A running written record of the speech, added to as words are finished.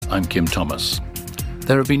I'm Kim Thomas.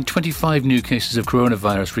 There have been 25 new cases of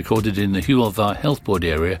coronavirus recorded in the Hywel Dda Health Board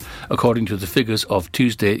area, according to the figures of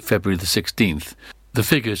Tuesday, February the 16th. The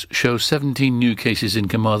figures show 17 new cases in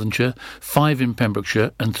Carmarthenshire, 5 in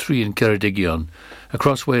Pembrokeshire and 3 in Ceredigion.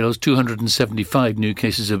 Across Wales, 275 new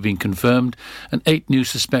cases have been confirmed and 8 new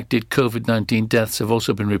suspected COVID-19 deaths have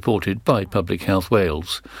also been reported by Public Health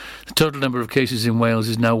Wales. The total number of cases in Wales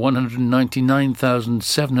is now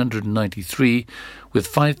 199,793, with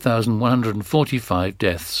 5,145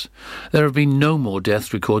 deaths. There have been no more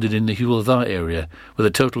deaths recorded in the Hywel Dda area, with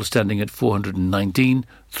a total standing at 419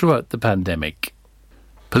 throughout the pandemic.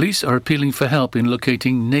 Police are appealing for help in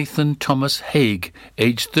locating Nathan Thomas Haig,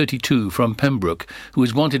 aged 32, from Pembroke, who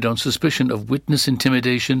is wanted on suspicion of witness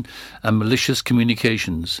intimidation and malicious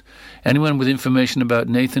communications. Anyone with information about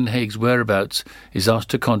Nathan Haig's whereabouts is asked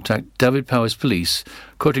to contact David Powers Police,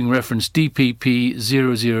 quoting reference DPP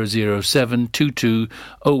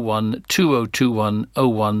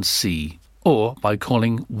 00072201202101C, or by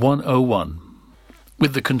calling 101.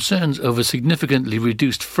 With the concerns over significantly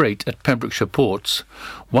reduced freight at Pembrokeshire ports,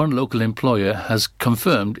 one local employer has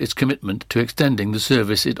confirmed its commitment to extending the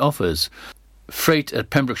service it offers. Freight at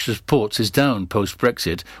Pembrokeshire's ports is down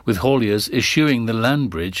post-Brexit, with hauliers eschewing the land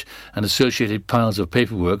bridge and associated piles of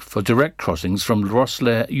paperwork for direct crossings from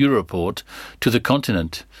Rosslare Europort to the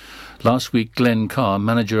continent. Last week, Glenn Carr,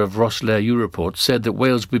 manager of Rosslare Europort, said that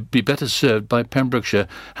Wales would be better served by Pembrokeshire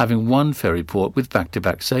having one ferry port with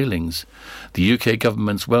back-to-back sailings. The UK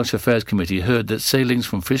government's Welsh Affairs Committee heard that sailings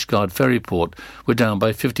from Fishguard Ferry Port were down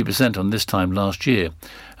by 50% on this time last year,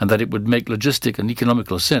 and that it would make logistic and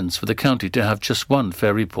economical sense for the county to have just one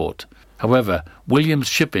ferry port. However, Williams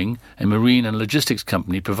Shipping, a marine and logistics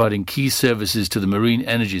company providing key services to the marine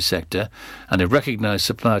energy sector and a recognised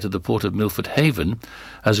supplier to the port of Milford Haven,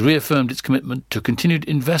 has reaffirmed its commitment to continued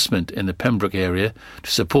investment in the Pembroke area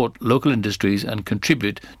to support local industries and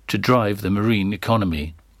contribute to drive the marine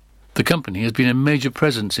economy. The company has been a major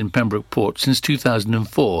presence in Pembroke Port since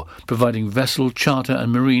 2004, providing vessel, charter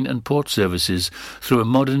and marine and port services through a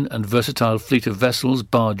modern and versatile fleet of vessels,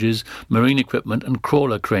 barges, marine equipment and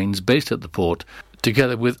crawler cranes based at the port,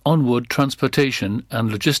 together with onward transportation and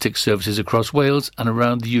logistics services across Wales and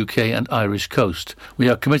around the UK and Irish coast. We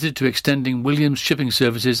are committed to extending Williams shipping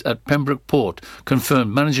services at Pembroke Port,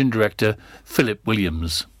 confirmed Managing Director Philip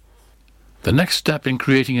Williams. The next step in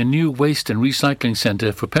creating a new waste and recycling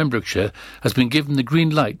centre for Pembrokeshire has been given the green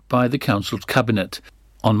light by the Council's Cabinet.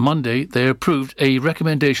 On Monday, they approved a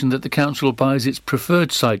recommendation that the Council buys its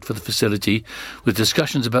preferred site for the facility, with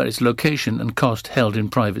discussions about its location and cost held in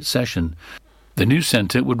private session. The new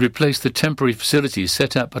centre would replace the temporary facilities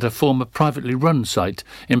set up at a former privately run site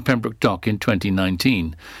in Pembroke Dock in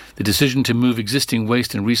 2019. The decision to move existing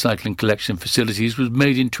waste and recycling collection facilities was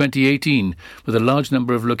made in 2018, with a large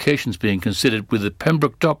number of locations being considered, with the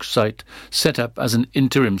Pembroke Dock site set up as an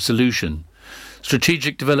interim solution.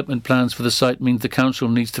 Strategic development plans for the site means the council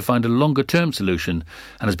needs to find a longer-term solution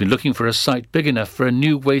and has been looking for a site big enough for a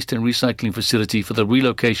new waste and recycling facility for the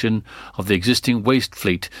relocation of the existing waste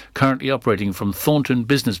fleet currently operating from Thornton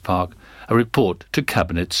Business Park, a report to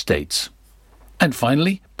Cabinet states. And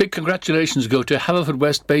finally, big congratulations go to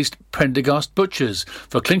Haverfordwest-based Prendergast Butchers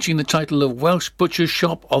for clinching the title of Welsh Butchers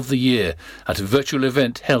Shop of the Year at a virtual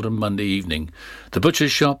event held on Monday evening. The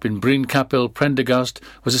Butchers Shop in Bryn Capel, Prendergast,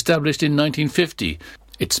 was established in 1950.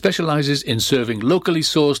 It specialises in serving locally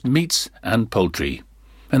sourced meats and poultry.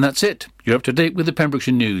 And that's it. You're up to date with the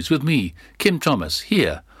Pembrokeshire News with me, Kim Thomas,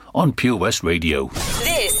 here on Pure West Radio.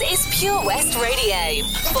 This is Pure West Radio.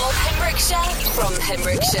 For Pembrokeshire, from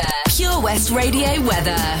Pembrokeshire. Pure West Radio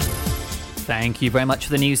weather. Thank you very much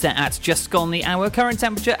for the news there at just gone the hour. Current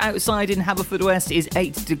temperature outside in Haverfordwest is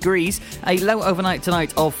 8 degrees. A low overnight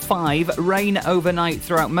tonight of 5. Rain overnight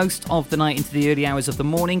throughout most of the night into the early hours of the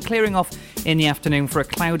morning, clearing off in the afternoon for a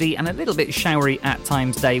cloudy and a little bit showery at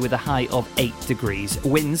times day with a high of 8 degrees.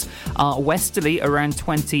 Winds are westerly around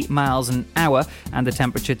 20 miles an hour, and the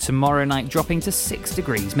temperature tomorrow night dropping to 6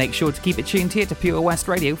 degrees. Make sure to keep it tuned here to Pure West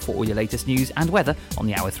Radio for all your latest news and weather on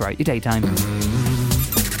the hour throughout your daytime.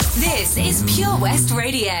 This is Pure West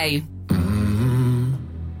Radio.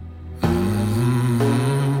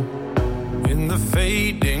 In the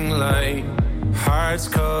fading light, hearts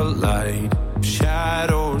collide,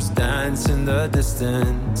 shadows dance in the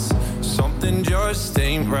distance. Something just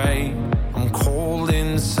ain't right, I'm cold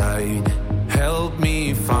inside. Help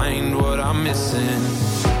me find what I'm missing.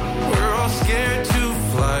 We're all scared to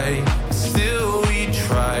fly, still we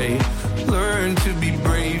try. Learn to be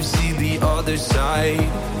brave, see the other side.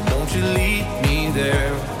 Won't you lead me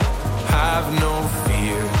there? Have no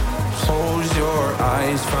fear. Close your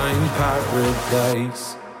eyes, find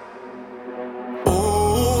paradise.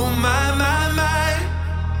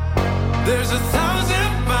 There's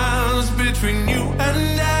 1,000 miles between you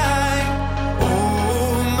and I.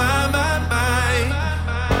 Oh my, my, my.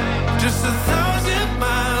 Just 1,000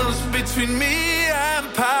 miles between me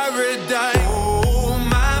and paradise. Oh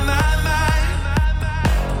my, my, my.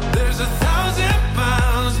 There's 1,000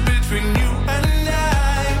 miles between you and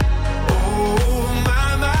I. Oh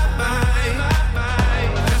my, my, my.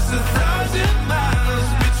 Just 1,000 miles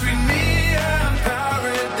between me and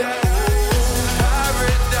paradise.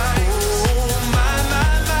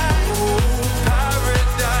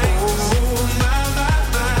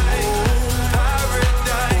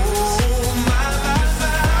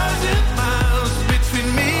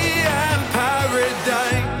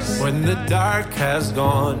 When the dark has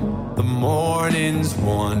gone, the morning's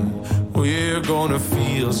won. We're gonna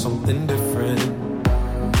feel something different.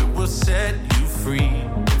 It will set you free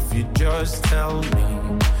if you just tell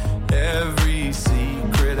me every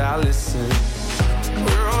secret I listen.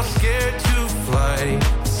 We're all scared to fly,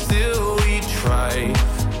 still we try.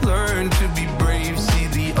 Learn to be brave, see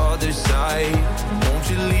the other side. Won't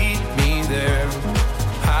you lead me there?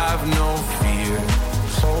 Have no fear.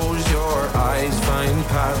 Close your eyes, find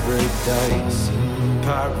paradise,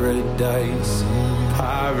 paradise,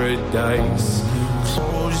 paradise.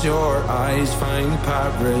 Close your eyes, find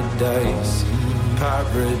paradise,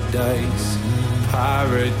 paradise,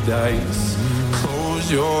 paradise.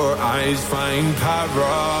 Close your eyes, find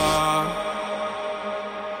para.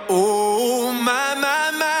 Oh my,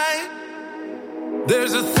 my, my.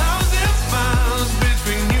 There's 1,000 miles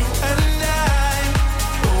between you and I.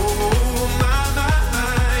 Oh my, my,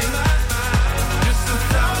 my. Just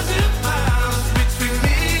 1,000 miles between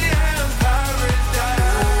me and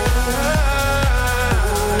paradise.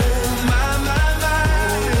 Oh my, my, my.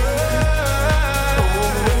 Oh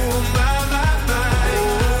my, my, my.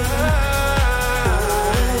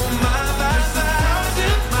 Oh my, my,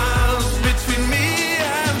 1,000 miles between me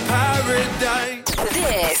and paradise.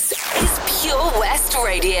 This is Pure West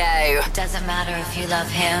Radio. Doesn't matter if you love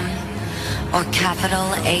him or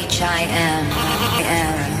capital H-I-M.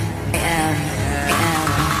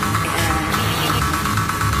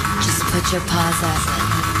 Just put your paws up,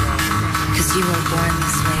 'cause you were born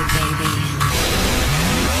this way, baby.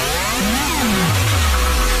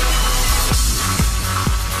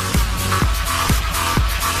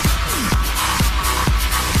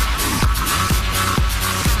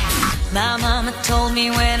 My mama told me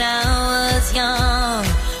when I was young,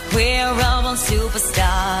 we're all born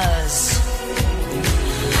superstars.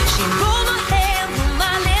 She rolled my hair, put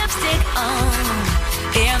my lipstick on,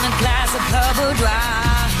 in a glass of purple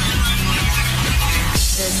dry.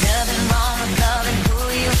 There's nothing wrong with loving who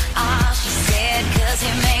you are, she said, 'cause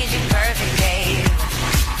he made you perfect, babe.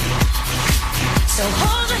 So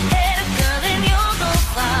hold your head up, girl, and you'll go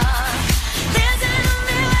far. Listen to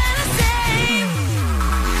me when I say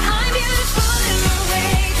I'm beautiful in my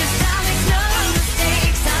way, 'cause I make no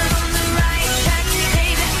mistakes. I'm on the right track,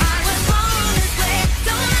 baby, I was born this way.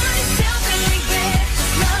 Don't hurt yourself and regret,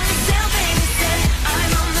 just love yourself and instead.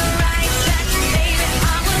 I'm on the right track, baby,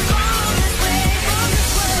 I was born this way.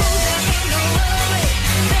 There ain't no other way,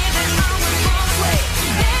 baby, I was born this way.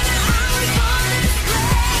 Baby, I was born this way.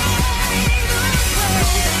 There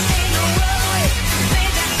ain't no other way,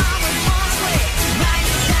 baby, I was born this way. Right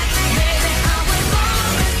track, baby, I was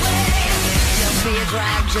born this way. Don't be a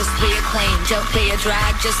drag, just be a queen. Don't be a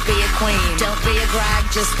drag, just be a queen. Don't be a drag,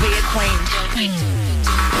 just be a queen.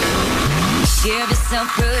 Give yourself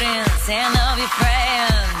prudence and love your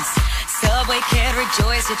friends. Subway kid,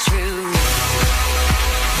 rejoice your truth.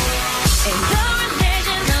 In the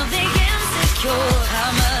religion of the insecure, I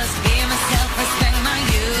must be myself, respect my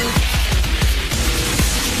youth.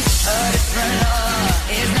 A different law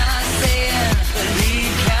is not sin,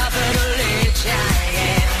 believe capital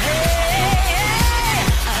H-I-M.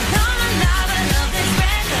 I know my life, I love this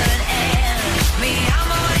record, and me, I'm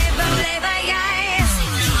all over, yes.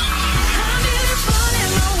 I'm beautiful in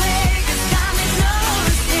my way, 'cause I make no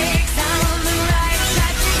mistakes. I'm on the right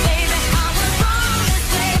track, baby, I was born this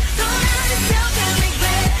way. Don't hurt yourself and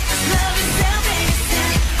regret, just love yourself and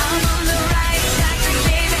instead. I'm on the right track,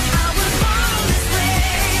 baby, I was born this way.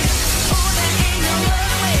 Oh, there ain't no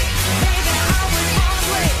other way, baby, I was born this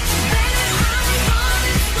way. Baby, I was born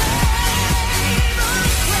this way.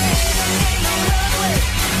 There ain't no other way,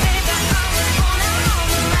 baby, I was born. I'm on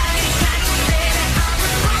the right track, baby, I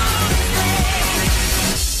was born this way.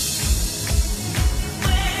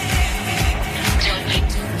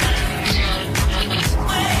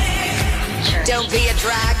 Don't be a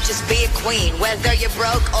drag, just be a queen. Whether you're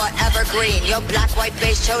broke or evergreen, you're black, white,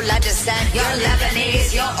 beige, chola descent, you're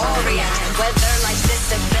Lebanese, you're Orient. Whether life's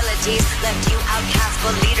disabilities left you outcast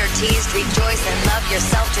but leader teased, rejoice and love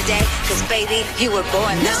yourself today, cause baby, you were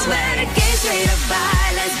born this way. No matter gay, straight or bi,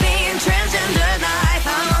 lesbian, transgender life,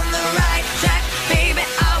 I'm on the right track, baby,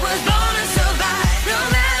 I was born to survive. No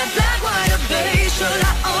matter black, white or beige,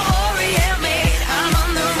 Shola or Orient made, I'm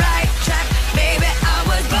on the right track, baby, I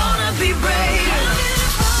was born to be brave.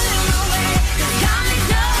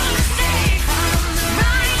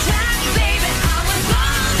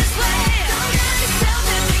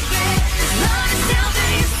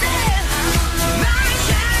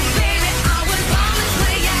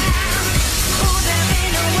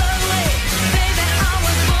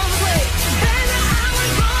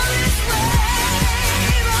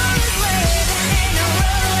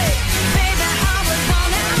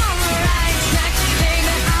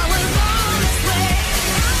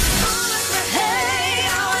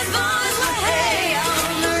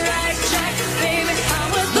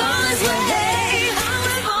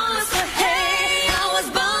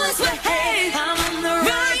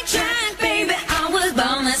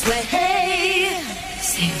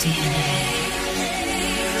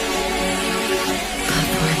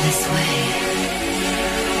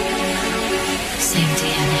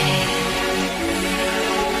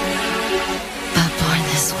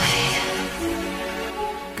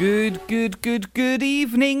 Good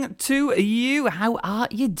evening to you. How are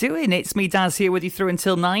you doing? It's me, Daz, here with you through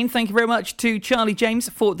until 9. Thank you very much to Charlie James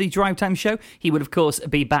for the Drive Time show. He would, of course,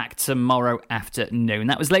 be back tomorrow afternoon.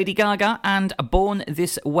 That was Lady Gaga and Born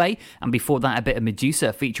This Way. And before that, a bit of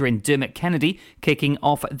Medusa featuring Dermot Kennedy kicking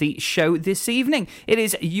off the show this evening. It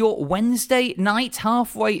is your Wednesday night,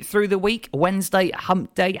 halfway through the week. Wednesday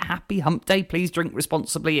hump day. Happy hump day. Please drink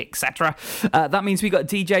responsibly, etc. That means we got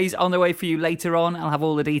DJs on the way for you later on. I'll have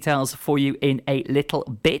all the details for you in a little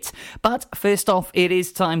bit. But first off, it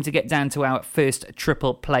is time to get down to our first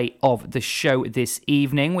triple play of the show this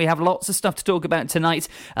evening. We have lots of stuff to talk about tonight,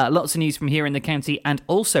 lots of news from here in the county, and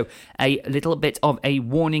also a little bit of a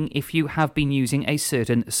warning if you have been using a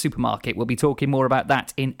certain supermarket. We'll be talking more about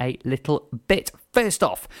that in a little bit. First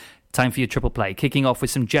off, time for your triple play, kicking off with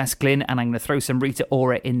some Jess Glynn, and I'm going to throw some Rita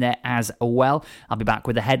Ora in there as well. I'll be back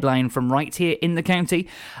with a headline from right here in the county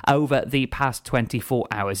over the past 24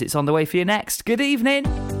 hours. It's on the way for you next. Good evening.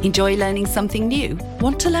 Enjoy learning something new?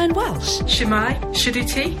 Want to learn Welsh? Shemai,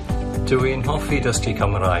 Shuduti. Dwi'n hoffi dysgu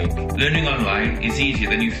Cymraeg. Learning online is easier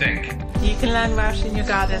than you think. You can learn Welsh in your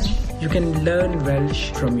garden. You can learn Welsh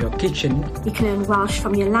from your kitchen. You can learn Welsh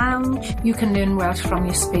from your lounge. You can learn Welsh from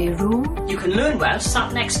your spare room. You can learn Welsh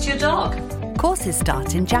sat next to your dog. Courses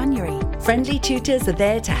start in January. Friendly tutors are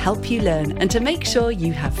there to help you learn and to make sure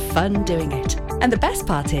you have fun doing it. And the best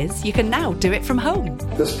part is, you can now do it from home.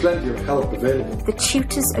 There's plenty of help available. The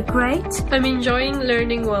tutors are great. I'm enjoying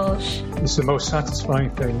learning Welsh. It's the most satisfying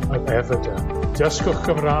thing I've ever done. Dysgwch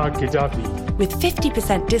Cymraeg gyda fi. With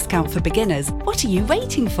 50% discount for beginners, what are you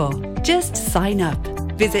waiting for? Just sign up.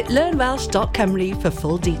 Visit learnwelsh.cymru for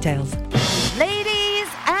full details. Ladies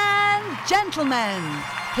and gentlemen,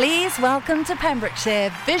 please welcome to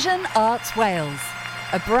Pembrokeshire Vision Arts Wales,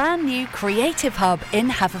 a brand new creative hub in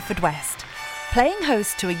Haverfordwest. Playing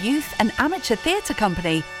host to a youth and amateur theatre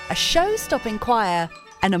company, a show-stopping choir,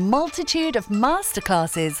 and a multitude of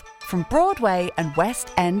masterclasses from Broadway and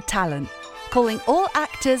West End talent. Calling all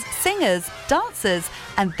actors, singers, dancers,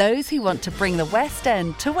 and those who want to bring the West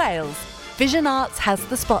End to Wales. Vision Arts has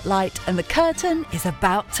the spotlight and the curtain is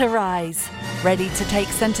about to rise. Ready to take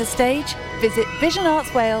centre stage? Visit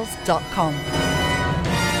visionartswales.com.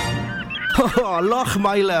 Oh,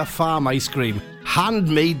 Lochmeyler Farm Ice Cream.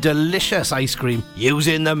 Handmade delicious ice cream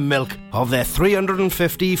using the milk of their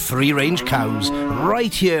 350 free-range cows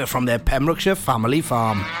right here from their Pembrokeshire family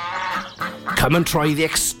farm. Come and try the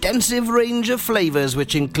extensive range of flavours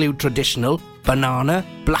which include traditional banana,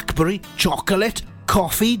 blackberry, chocolate,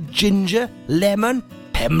 coffee, ginger, lemon,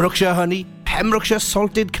 Pembrokeshire honey, Pembrokeshire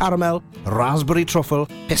salted caramel, raspberry truffle,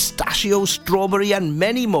 pistachio, strawberry and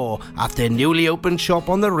many more at their newly opened shop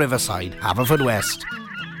on the Riverside, Haverfordwest.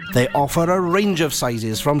 They offer a range of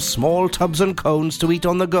sizes from small tubs and cones to eat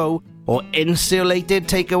on the go or insulated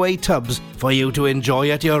takeaway tubs for you to enjoy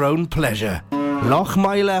at your own pleasure.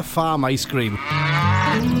 Lochmeyler Farm Ice Cream.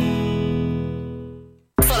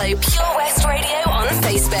 Follow Pure West Radio on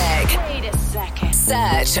Facebook. Wait a second.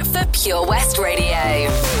 Search for Pure West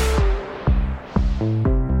Radio.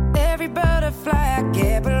 Every butterfly I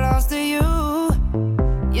get belongs to you.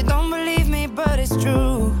 You don't believe me, but it's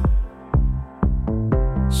true.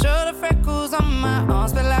 Show the freckles on my arm,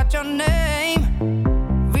 spell out your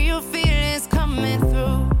name. Real feelings coming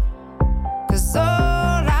through. 'Cause all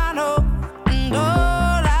I know and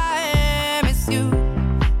all I am is you.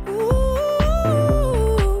 Ooh.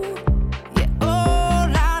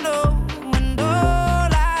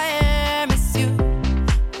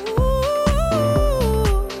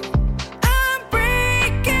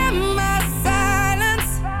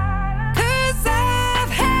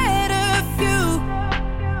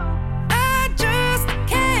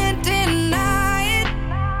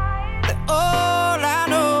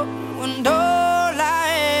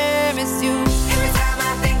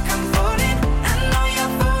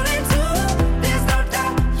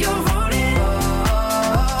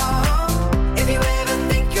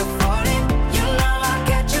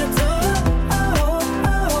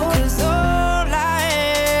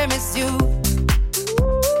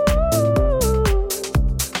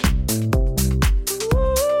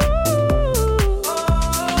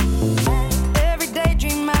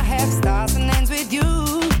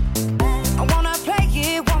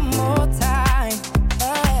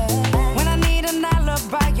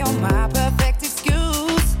 you're my perfect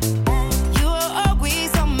excuse. You are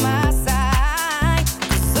always on my side.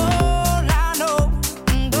 'Cause all I know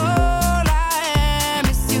and all I am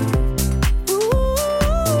is you.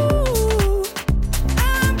 Ooh,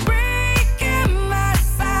 I'm breaking my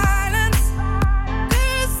silence.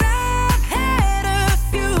 'Cause I've had a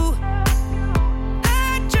few.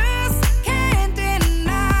 I just can't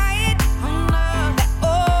deny it. That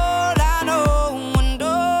all I know and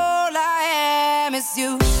all I am is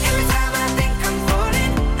you. Every time I think I'm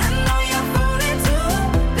falling, I know you're falling too.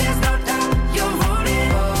 There's no doubt you're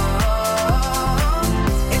rolling. Oh,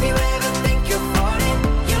 if you ever think you're falling,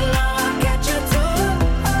 you know I'll catch you too.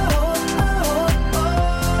 Oh,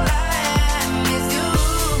 all I am is you.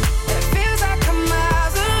 It feels like I'm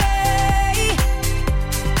miles away.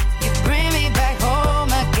 You bring me back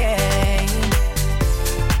home again.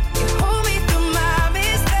 You hold me through my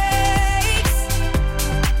mistakes.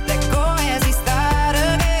 Let go as we start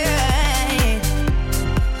again.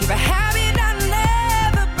 You're a habit I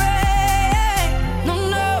never break. No,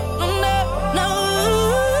 no, no, no, no.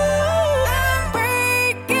 I'm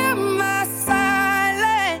breaking my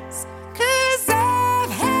silence. 'Cause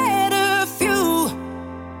I've had a few.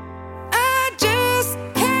 I just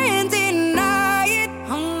can't deny it.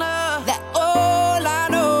 That all I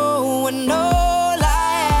know and all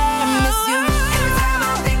I am is you. Every time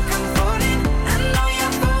I think I'm falling, I know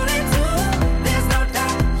you're falling too. There's no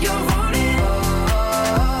doubt you're rolling.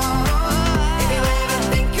 If you ever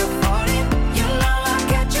think you're falling, you know I'll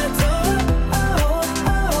catch you too.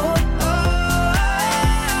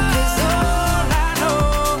 'Cause all I know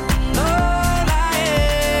and all I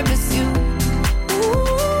am is you.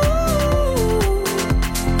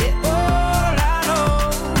 Yeah, all I know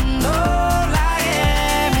and all I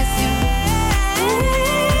am is you.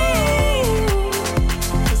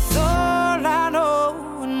 'Cause all I know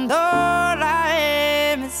and all I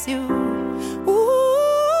am is you.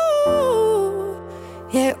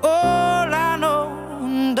 Yeah, all I know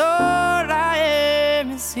and all I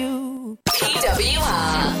am is you.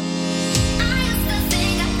 PWR.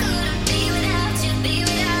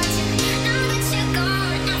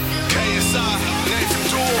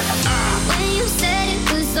 When you said it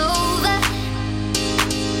was over,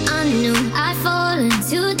 I knew I'd fallen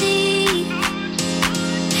too deep.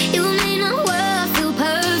 You made my world feel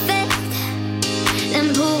perfect, then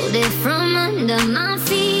pulled it from under my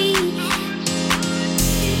feet.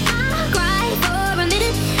 I cried for a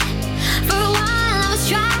minute, for a while I was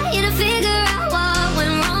trying to figure out what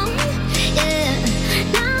went wrong. Yeah,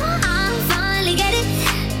 now I finally get it,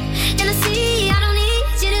 and I see I don't need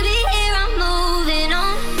you to be here. I'm moving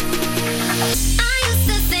on. I used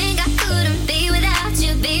to think I couldn't be without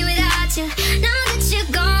you, be without you. Now that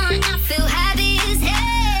you're gone, I feel happy as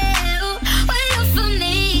hell. Wait up for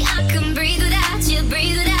me, I can breathe without you,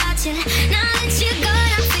 breathe without you. Now that you're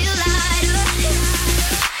gone, I feel lighter.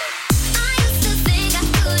 I used to think I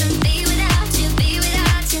couldn't be without you, be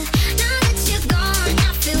without you. Now that you're gone,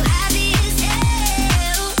 I feel happy as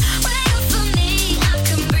hell. Wait up for me, I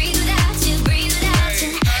can breathe without you, breathe without you.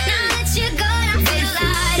 Now that you're gone, I feel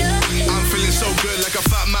lighter. I'm feeling so good like a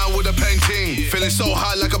fat man with a painting. Feeling so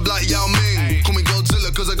high like a black Yao Ming. Call me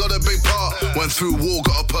Godzilla cause I got a big part. Went through war,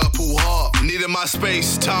 got a purple heart. Needed my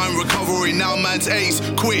space, time, recovery. Now man's ace.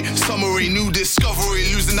 Quit, summary, new discovery.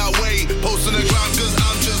 Losing that weight. Post on the ground cause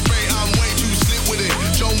I'm just great. I'm way too slick with it.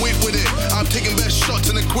 John Wick with it. I'm taking best shots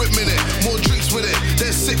and equipment it. More drinks with it.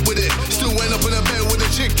 They're sick with it. Still end up in a bed with a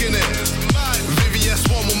chick in it. VVS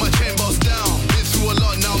one with my chain boss down. Been through a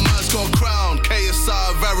lot, now man's got crown.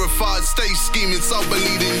 KSI verified, stay scheming, so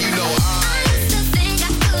believing, you know I used to think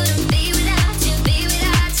I couldn't be without you, be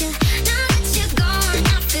without you. Now that you're gone,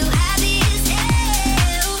 I feel happy as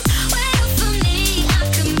hell. Wait up for me, I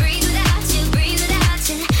can breathe without you, breathe without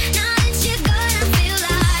you. Now that you're gone, I feel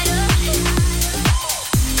lighter.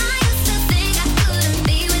 I used to think I couldn't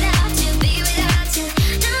be without you, be without you.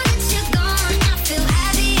 Now that you're gone, I feel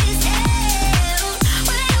happy as hell.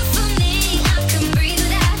 Wait up for me, I can breathe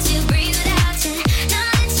without you, breathe without you. Now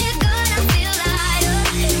that you're gone, I feel lighter.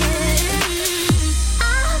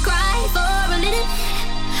 I cried for a minute,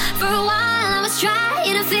 for a while I was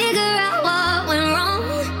trying to figure out what went wrong.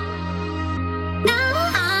 Now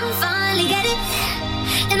I finally get it,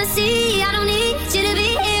 and I see I don't need you to be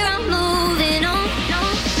here. I'm moving on. No,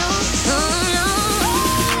 no, no, no.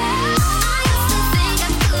 I used to think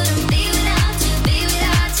I couldn't be without you, be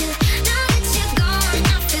without you. Now that you're gone,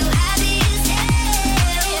 I feel happy as hell.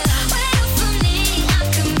 Wait up for me, I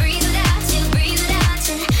can breathe without you, breathe without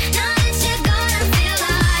you. Now that you're gone, I feel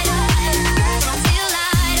lighter. I feel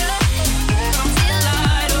lighter. I feel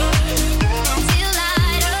lighter. I feel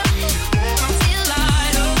lighter. I feel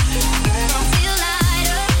lighter.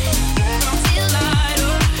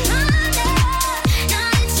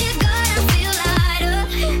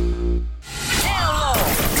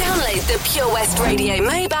 Radio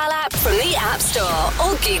mobile app from the App Store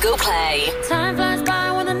or Google Play. Time flies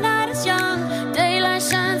by when the night is young. Daylight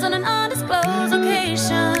shines on an undisclosed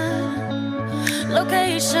location.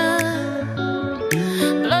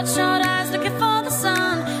 Bloodshot eyes looking for the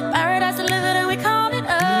sun. Paradise delivered and we call it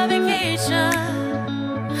a vacation.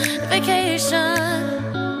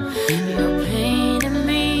 You're painting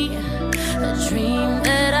me a dream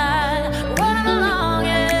that I wanna belong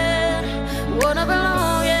in.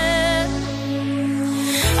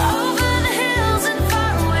 Over the hills and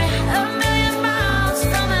far away, a million miles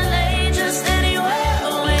from LA, just anywhere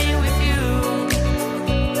away with you.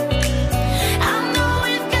 I know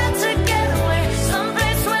we've got to get away,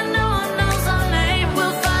 someplace where no one knows our name.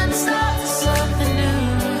 We'll find the start to something new.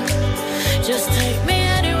 Just take me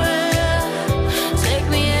anywhere, take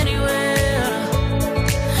me anywhere,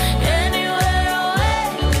 anywhere away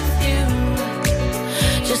with you.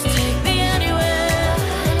 Just take me anywhere,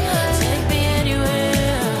 take me anywhere,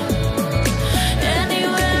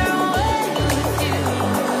 anywhere away with you.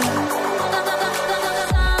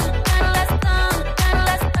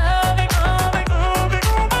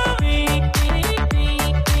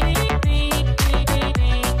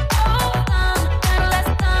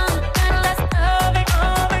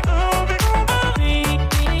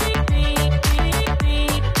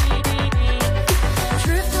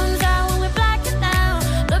 Truth comes out when we're blacking out,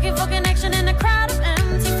 looking for connection in a crowd of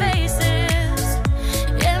empty faces,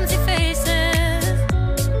 empty faces.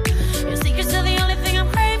 Your secrets are the only thing I'm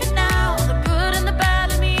craving now, the good and the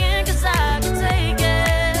bad in me, 'cause I can take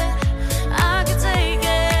it, I can take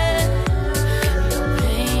it. You're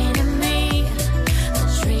painting me a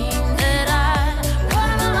dream that I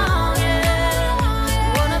wanna belong in,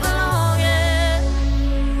 wanna belong in.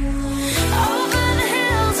 Over the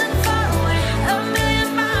hills and far away, a million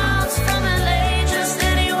miles from LA, just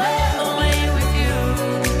anywhere away with you.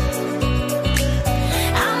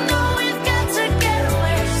 I know we've got to get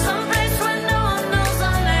away, someplace where no one knows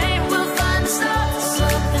our name. We'll find the start to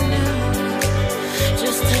something new.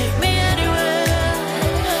 Just take me anywhere,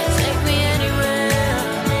 take me anywhere,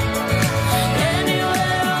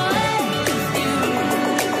 anywhere away with you.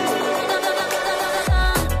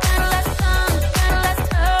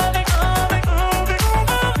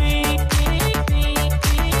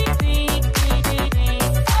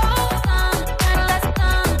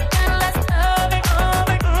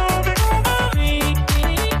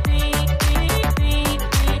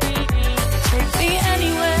 Take me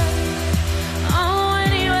anywhere, oh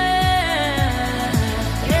anywhere,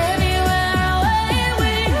 anywhere away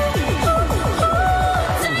with you.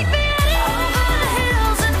 Take me over the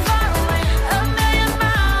hills and far away, a million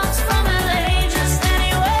miles from LA, just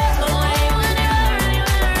anywhere away,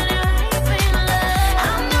 anywhere.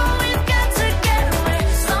 I know we've got to get away,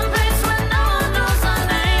 someplace where no one knows our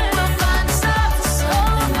name. We'll find the stars,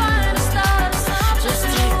 find the stars. Just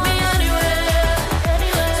take me anywhere,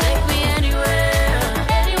 take me anywhere,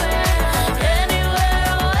 anywhere, anywhere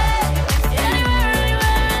away, anywhere,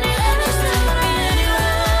 anywhere. Just take me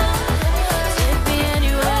anywhere, take me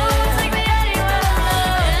anywhere, take me anywhere,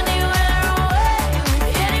 anywhere away,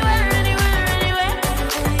 anywhere, anywhere, anywhere.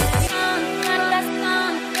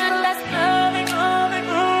 Let's loving,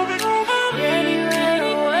 anywhere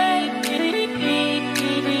away.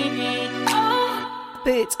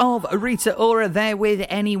 Bit of Rita Ora there with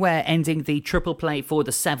Anywhere, ending the triple play for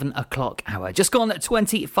the 7 o'clock hour. Just gone at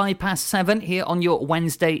 25 past 7 here on your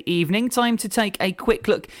Wednesday evening. Time to take a quick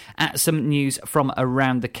look at some news from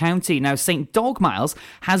around the county. Now, St Dogmiles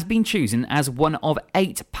has been chosen as one of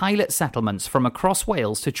 8 pilot settlements from across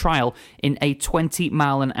Wales to trial in a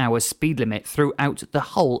 20-mile-an-hour speed limit throughout the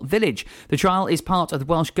whole village. The trial is part of the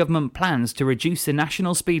Welsh Government plans to reduce the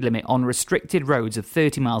national speed limit on restricted roads of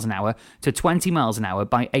 30 miles an hour to 20 miles an hour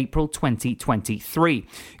by April 2023.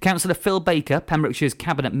 Councillor Phil Baker, Pembrokeshire's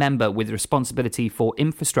cabinet member with responsibility for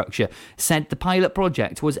infrastructure, said the pilot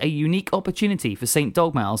project was a unique opportunity for St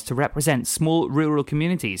Dogmiles to represent small rural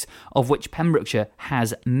communities, of which Pembrokeshire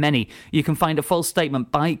has many. You can find a full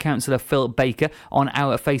statement by Councillor Phil Baker on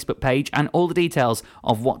our Facebook page and all the details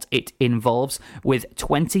of what it involves, with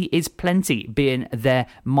 20 is plenty being their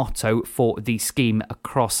motto for the scheme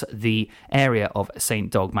across the area of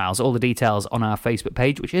St Dogmiles. All the details on our Facebook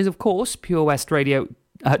page, which is of course Pure West Radio.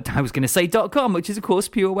 I was going to say .com, which is of course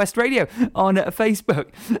Pure West Radio on Facebook.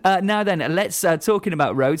 Now then, let's talking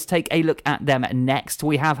about roads, take a look at them next.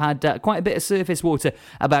 We have had quite a bit of surface water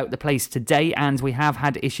about the place today, and we have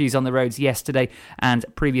had issues on the roads yesterday and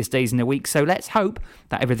previous days in the week, so let's hope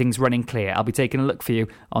that everything's running clear. I'll be taking a look for you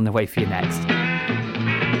on the way for you next.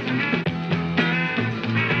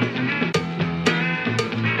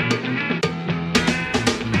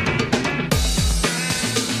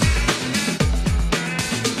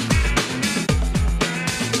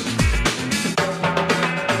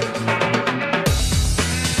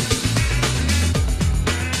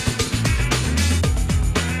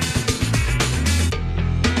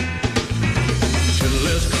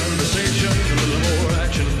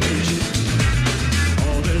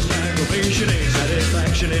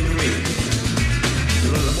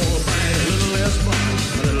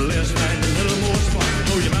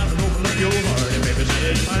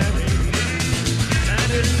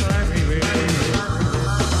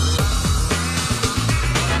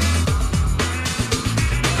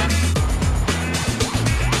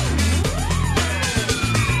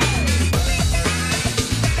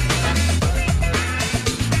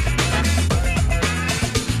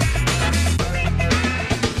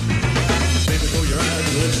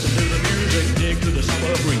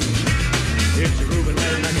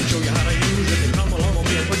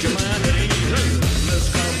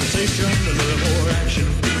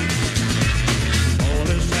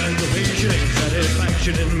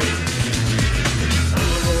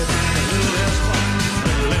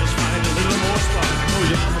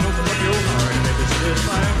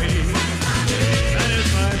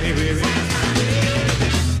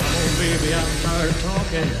 tired of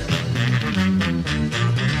talking.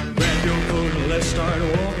 Grab your coat and let's start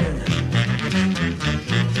walking.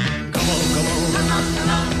 Come on, come on, come on,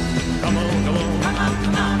 come on, come on, come on, come on,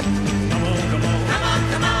 come on, come on, come on, come on,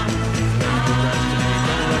 come on. Don't procrastinate,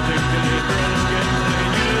 don't articulate, girl, let's get money.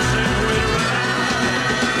 You just sing the way to ride.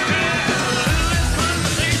 Yeah, a little less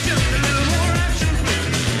conversation, a little more action,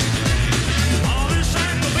 please. All this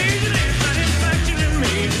aggravation is satisfaction in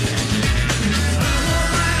me. A little more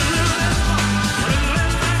right, a little less talk, a little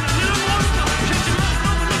less time, a little more talk. Shut your mouth,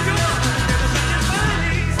 open up your heart, never satisfy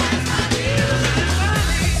me. Never satisfy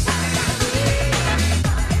me.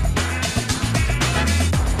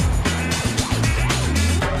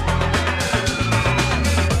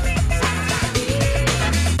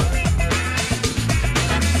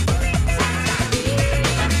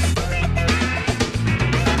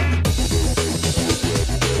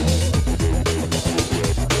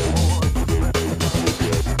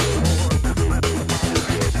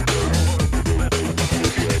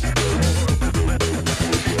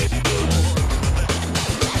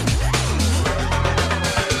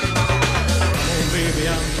 Baby,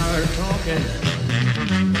 I'm tired of talking.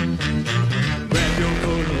 Grab your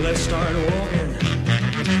coat and let's start walking.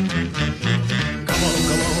 Come on,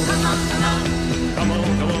 come on, come on, come on, come on,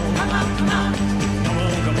 come on, come on, come on, come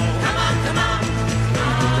on, come on, come on, come on.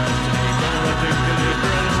 Don't procrastinate, don't articulate,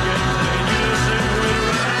 girl, let's get money. You just sing the way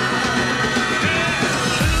to ride. Yeah, a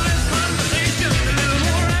little less conversation, a little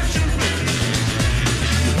more action, please.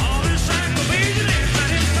 All this aggravation is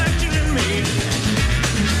satisfaction in me.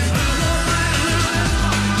 A little more right, a little less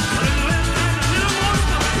talk, a little less time, a little more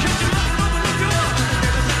talk. Shut your mouth, open up your heart,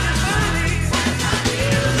 never satisfy me.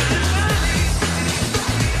 Never satisfy me.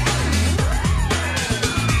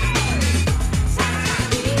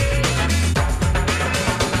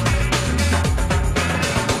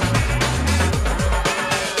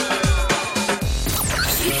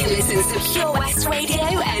 You can listen to Pure West Radio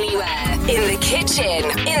anywhere. In the kitchen,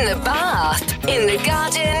 in the bath, in the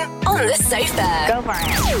garden, on the sofa. Go for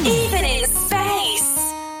it. Even in space.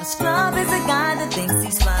 A scrub is a guy that thinks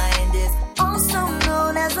he's fly and is also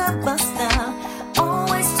known as a buster.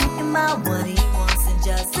 Always talking about what he wants and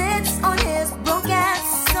just sits on his broke ass.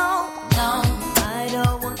 So, no, I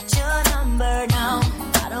don't want your number, no.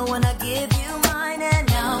 I don't wanna give you mine, and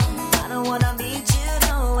no, I don't wanna meet you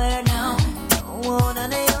nowhere, no. Don't want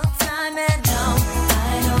none of your time, and no,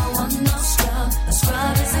 I don't want no scrub. A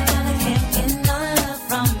scrub is a guy that can't get no love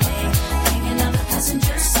from me. Hanging on the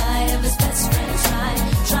passenger side of his best friend's ride,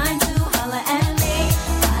 trying to holler at me.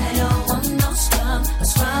 I don't want no scrub. A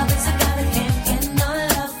scrub is a guy that can't get no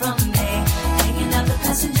love from me. Hanging on the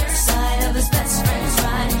passenger side of his best friend's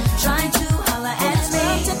ride, trying to holler at me.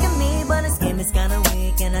 He's checking me, but his game is kinda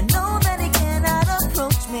weak, and I know that he cannot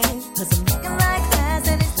approach me. 'Cause I'm looking like glass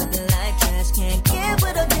and he's looking like trash. Can't get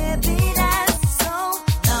with a deadbeat ass. So,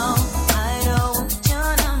 no, I don't want your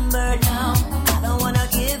number, no. I don't wanna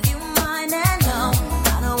give you mine, and no,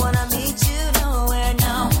 I don't wanna meet you nowhere,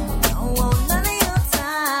 no. Don't want none of your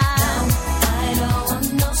time. No, I don't want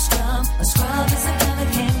no scrub. A scrub is a guy that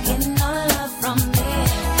can't get no love from me.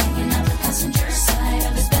 Hanging out the passenger side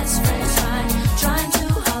of his best friend's ride, trying to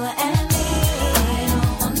holler at me. I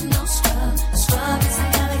don't want no scrub. A scrub is a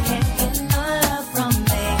guy that can't get no love from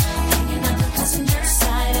me. Hanging out the passenger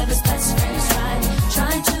side of his best friend's ride,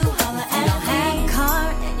 trying to holler at me. You don't have a car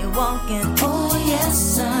and you're walking. Oh yes,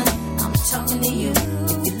 son, I'm talking to you.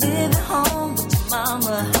 If you live at home with your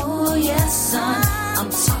mama. Oh yes, son, I'm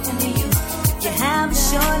talking to you. If you have a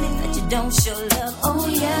shorty that you don't show love. Oh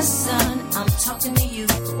yes, son, I'm talking to you.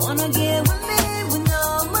 Wanna get with me with no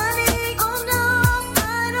money? Oh no,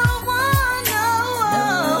 I don't want no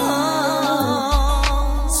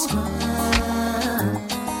scrub.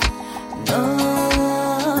 No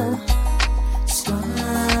scrub.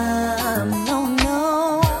 No, no.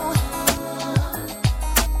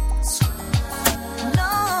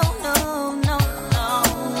 No, no, no, no.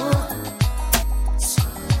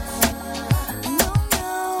 No, no.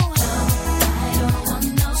 I don't want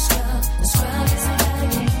no scrub. The scrub is a guy that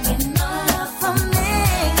can't get no love from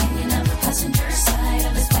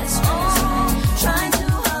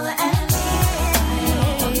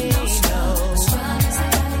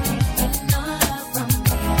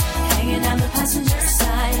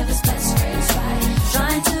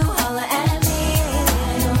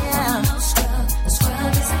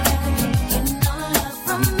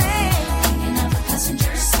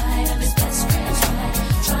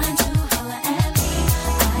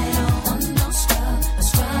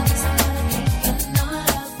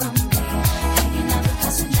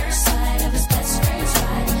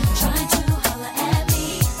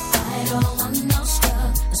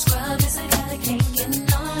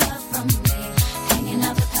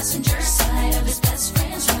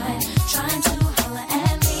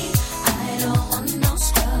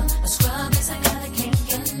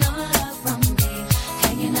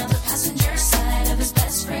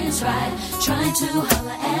trying to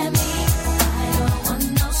holler at me. I don't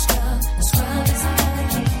want no scrub. A scrub is a guy that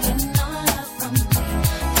can't get no love from me.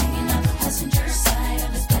 Hanging out the passenger side of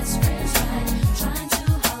his best friend's ride, trying to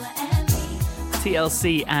holler at me.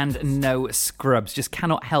 TLC and No Scrubs. Just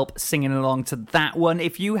cannot help singing along to that one.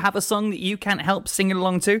 If you have a song that you can't help singing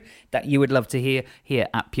along to, that you would love to hear here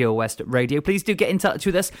at Pure West Radio, please do get in touch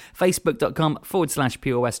with us.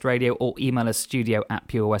 Facebook.com/Pure West Radio, or email us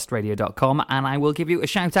studio@purewestradio.com, and I will give you a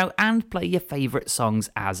shout out and play your favourite songs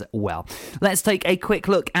as well. Let's take a quick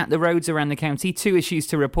look at the roads around the county. 2 issues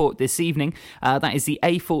to report this evening. That is the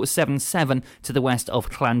A477 to the west of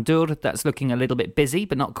Llandour. That's looking a little bit busy,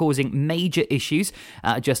 but not causing major issues.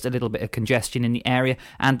 Just a little bit of congestion in the area.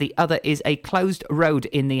 And the other is a closed road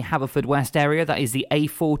in the Haverfordwest area. That is the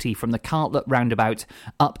A40 from the Cartlett roundabout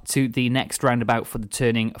up to the next roundabout for the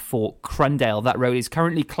turning for Crundale. That road is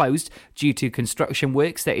currently closed due to construction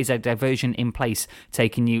works. There is a diversion in place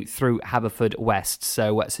taking you through Haverfordwest.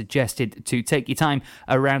 So suggested to take your time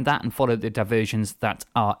around that and follow the diversions that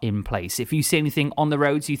are in place. If you see anything on the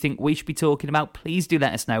roads you think we should be talking about, please do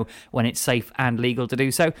let us know when it's safe and legal to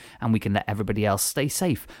do so, and we can let everybody else stay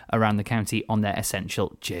safe around the county on their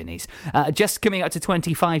essential journeys. Just coming up to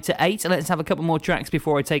 25 to 8, let's have a couple more tracks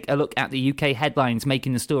before I take a look at the UK headlines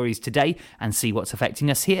making the stories today and see what's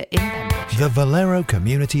affecting us here in Pembrokeshire. The Valero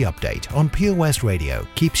Community Update on Pure West Radio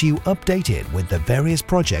keeps you updated with the various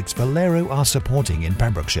projects Valero are supporting in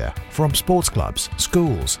Pembrokeshire, from sports clubs,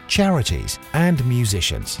 schools, charities and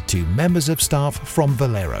musicians to members of staff from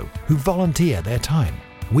Valero who volunteer their time.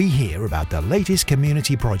 We hear about the latest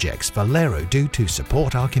community projects Valero do to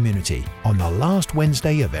support our community on the last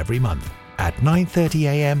Wednesday of every month at 9:30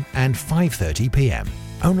 a.m. and 5:30 p.m.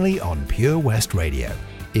 only on Pure West Radio.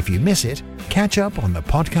 If you miss it, catch up on the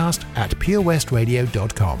podcast at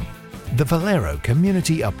purewestradio.com. The Valero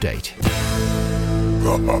Community Update.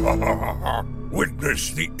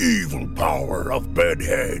 Witness the evil power of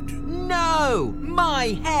Bedhead. No!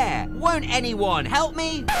 My hair! Won't anyone help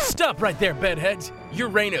me? Stop right there, Bedheads. Your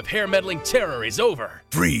reign of hair-meddling terror is over.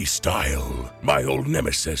 Freestyle, my old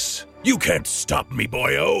nemesis. You can't stop me,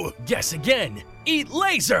 boyo. Guess again. Eat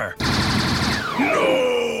laser!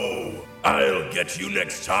 No! I'll get you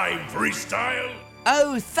next time, Freestyle.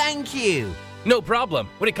 Oh, thank you. No problem.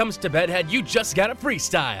 When it comes to Bedhead, you just gotta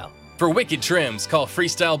freestyle. For wicked trims, call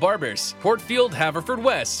Freestyle Barbers, Portfield,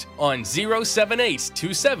 Haverfordwest, on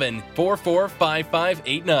 07827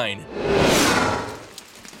 445589.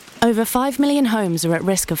 Over 5 million homes are at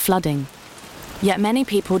risk of flooding, yet many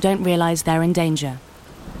people don't realise they're in danger.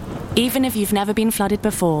 Even if you've never been flooded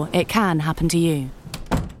before, it can happen to you.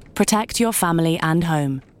 Protect your family and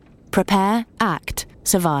home. Prepare, act,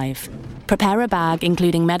 survive. Prepare a bag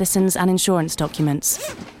including medicines and insurance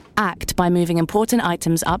documents. Act by moving important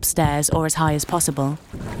items upstairs or as high as possible.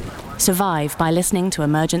 Survive by listening to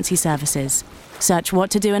emergency services. Search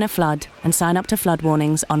what to do in a flood and sign up to flood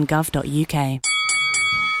warnings on gov.uk.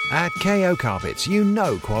 At KO Carpets, you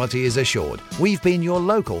know quality is assured. We've been your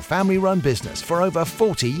local family-run business for over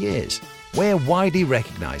 40 years. We're widely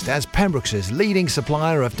recognised as Pembrokeshire's leading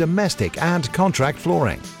supplier of domestic and contract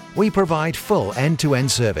flooring. We provide full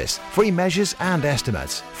end-to-end service, free measures and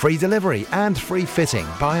estimates, free delivery and free fitting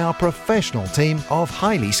by our professional team of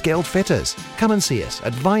highly skilled fitters. Come and see us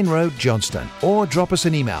at Vine Road, Johnston, or drop us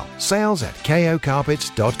an email,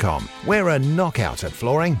 sales@kocarpets.com. We're a knockout at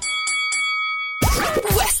flooring.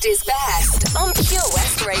 West is best on Pure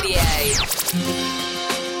West Radio.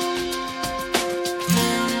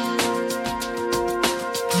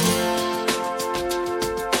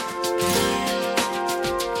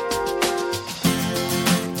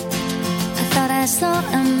 I saw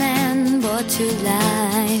a man brought to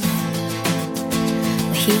life.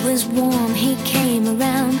 He was warm, he came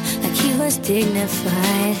around like he was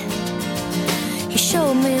dignified. He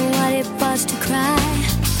showed me what it was to cry.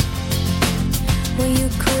 Well, you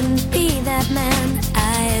couldn't be that man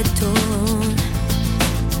I adore.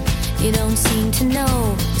 You don't seem to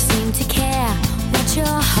know, seem to care what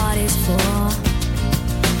your heart is for.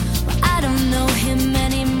 Well, I don't know him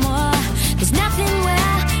anymore. There's nothing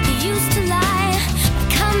where he used to lie.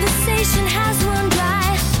 Conversation has run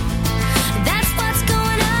dry. That's what's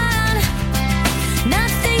going on.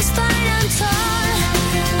 Nothing's fine, I'm torn.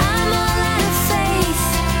 I'm all out of faith.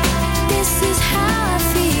 This is how I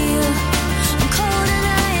feel. I'm cold and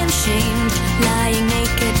I am shamed, lying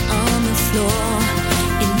naked on the floor.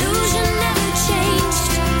 Illusion never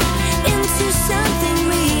changed.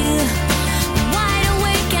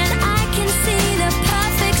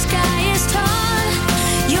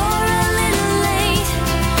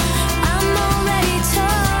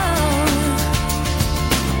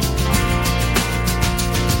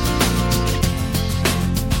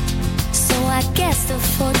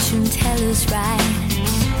 feels right.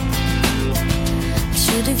 I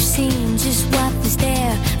should have seen just what was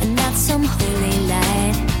there and not some holy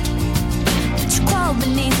light. But you crawl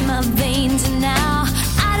beneath my veins and now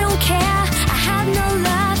I don't care, I have no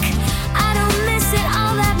luck. I don't miss it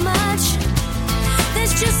all that much.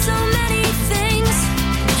 There's just so many things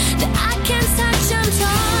that I can't touch. I'm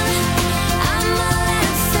torn, I'm all out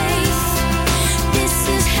of faith. This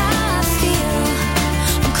is how I feel.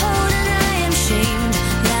 I'm cold and I am shamed,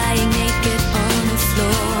 lying naked on the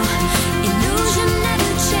floor. Illusion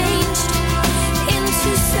never changed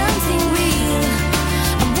into something real.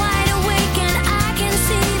 I'm wide awake and I can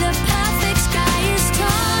see the perfect sky is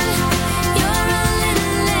torn. You're a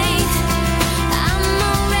little late, I'm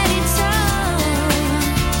already torn.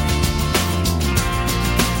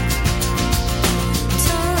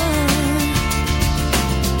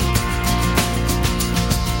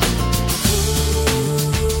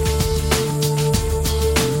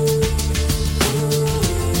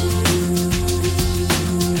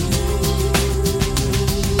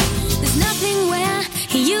 There's nothing where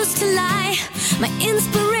he used to lie. My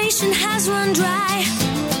inspiration has run dry.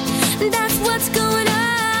 That's what's going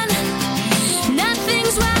on.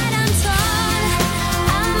 Nothing's right, I'm torn.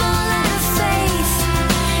 I'm all out of faith.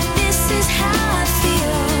 This is how I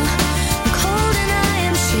feel. I'm cold and I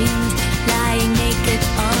am shamed, lying naked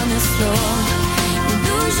on the floor.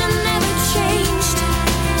 Illusion never changed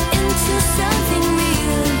into something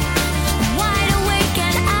real. I'm wide awake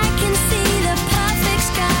and I can see the perfect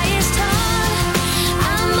sky is torn.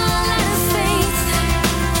 I'm all out of faith.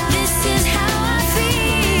 This is how I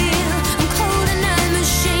feel. I'm cold and I'm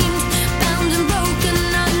ashamed, bound and broken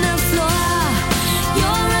on the floor.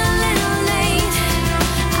 You're a little late,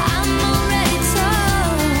 I'm already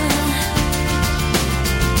torn.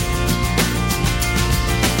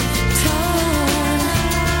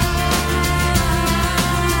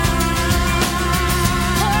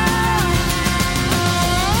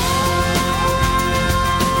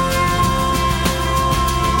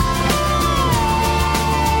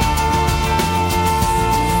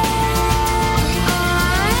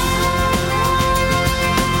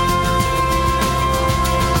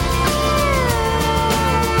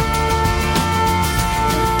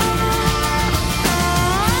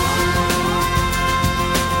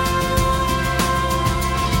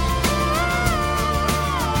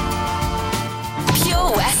 Pure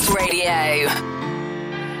West Radio.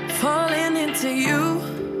 Falling into you,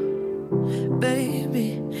 baby.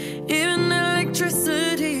 Even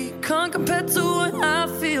electricity can't compare to what I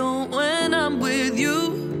feel when I'm with you.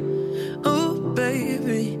 Oh,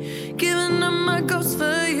 baby, giving up my ghost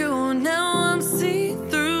for you. Now I'm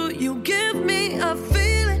see-through. You give me a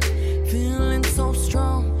feeling, feeling so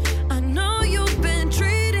strong. I know you've been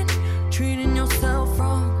treating yourself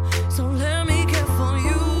wrong. So let me care for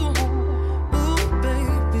you. Ooh,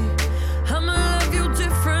 baby, I'ma love you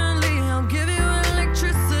differently. I'll give you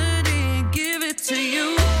electricity, give it to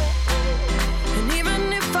you. And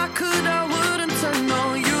even if I could, I wouldn't turn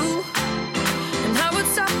on you. And I would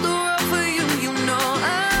stop the world for you. You know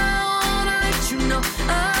I wanna let you know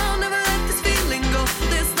I'll never let this feeling go.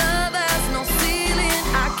 This love has no ceiling,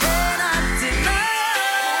 I cannot deny.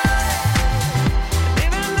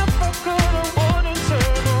 Even if I could, I wouldn't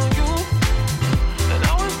turn on you. And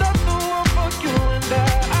I would stop the world for you. And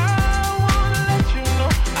I wanna let you know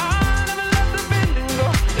I'll never let the feeling go.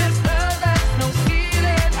 This love has no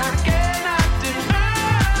ceiling, I cannot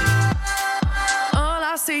deny. All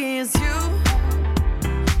I see is you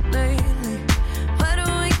lately. Wide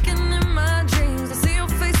awake and in my dreams, I see your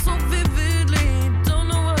face so vividly. Don't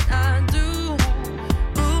know what I do.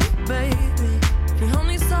 Ooh, baby, if you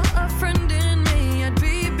only saw a friend in me, I'd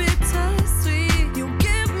be bittersweet. You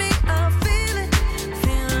give me a feeling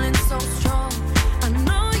so strong. I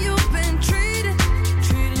know you've been treating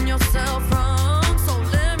yourself wrong. So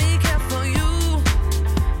let me care for you.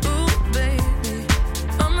 Ooh, baby,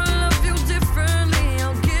 I'ma love you differently.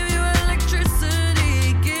 I'll give you electricity,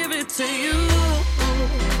 give it to you.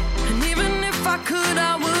 And even if I could,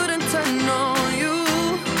 I wouldn't turn on you.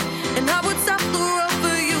 And I would stop the world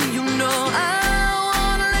for you. You know I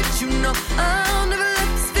wanna let you know I'll never let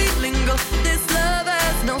this feeling go. This love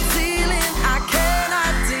has no ceiling, I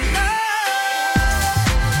cannot deny.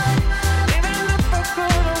 Even if I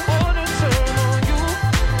could, I wouldn't turn on you.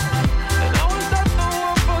 And I would stop the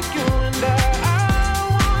world for you. And I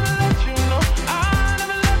wanna let you know I'll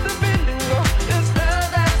never let the feeling go. This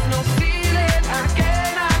love has no ceiling, I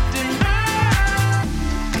cannot deny.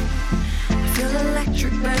 I feel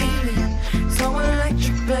electric, baby, so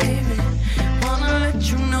electric, baby. Wanna let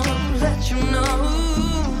you know.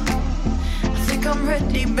 I think I'm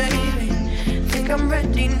ready, baby. Think I'm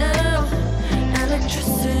ready now.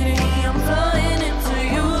 electricity. I'm flying into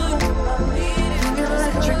you. Think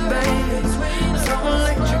electric, baby. So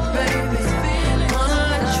electric, baby. Wanna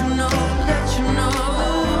let you know, let you know.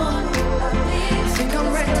 Think I'm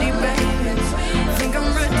ready, baby. Think I'm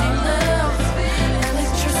ready now.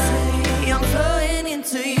 Electricity, I'm flying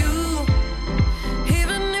into you.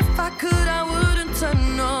 Even if I could, I wouldn't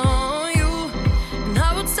turn on you. And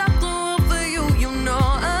I would stop the world for you, you know. I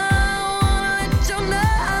wanna let you know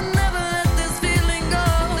I never let this feeling go.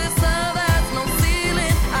 This love has no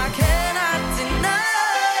ceiling, I cannot deny.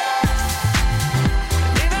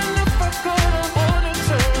 Even if I could, I wouldn't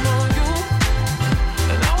turn on you.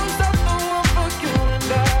 And I would stop the world for you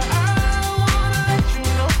and I wanna let you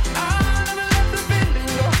know I never let the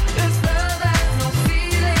feeling go. This love has no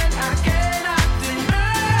ceiling, I cannot deny.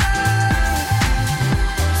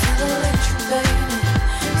 So electric, baby.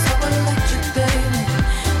 So electric, baby.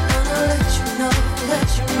 Wanna let you know, let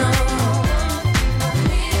you know.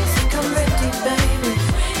 Think I'm ready, baby.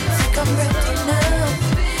 Think I'm ready now.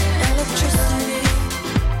 Electricity.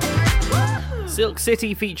 Silk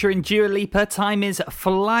City featuring Dua Lipa. Time is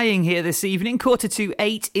flying here this evening.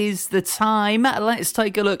 7:45 is the time. Let's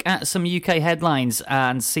take a look at some UK headlines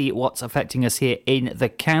and see what's affecting us here in the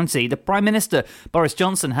county. The Prime Minister, Boris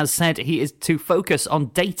Johnson, has said he is to focus on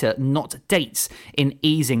data, not dates, in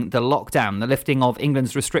easing the lockdown. The lifting of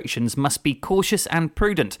England's restrictions must be cautious and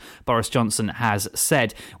prudent, Boris Johnson has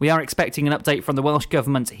said. We are expecting an update from the Welsh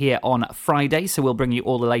Government here on Friday, so we'll bring you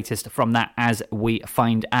all the latest from that as we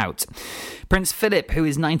find out. Prince Philip, who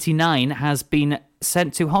is 99, has been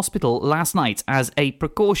sent to hospital last night as a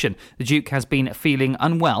precaution. The Duke has been feeling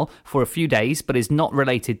unwell for a few days, but is not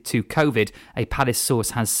related to COVID, a palace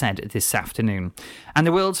source has said this afternoon. And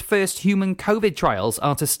the world's first human COVID trials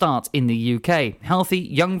are to start in the UK. Healthy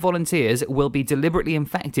young volunteers will be deliberately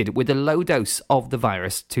infected with a low dose of the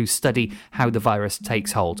virus to study how the virus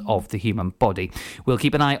takes hold of the human body. We'll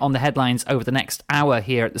keep an eye on the headlines over the next hour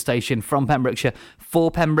here at the station from Pembrokeshire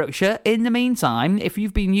for Pembrokeshire. In the meantime, if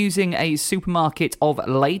you've been using a supermarket of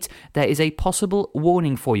late, there is a possible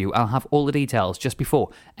warning for you. I'll have all the details just before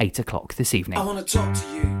 8 o'clock this evening. I want to talk to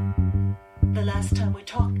you. The last time we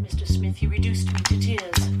talked, Mr. Smith, you reduced me to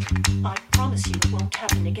tears. I promise you it won't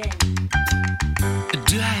happen again.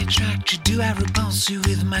 Do I attract you? Do I repulse you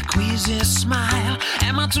with my queasy smile?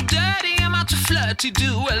 Am I too dirty? Am I too flirty?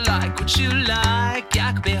 Do I like what you like?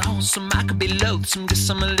 I could be wholesome, I could be loathsome, guess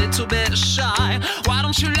I'm a little bit shy. Why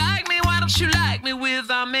don't you like me? Why don't you like me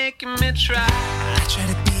without making me try? I try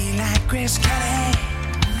to be like Grace Kelly,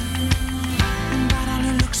 but all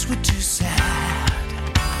her looks were too sad.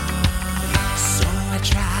 So I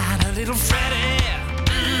tried a little Freddie.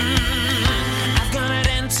 I've got an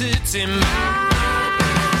entity mind.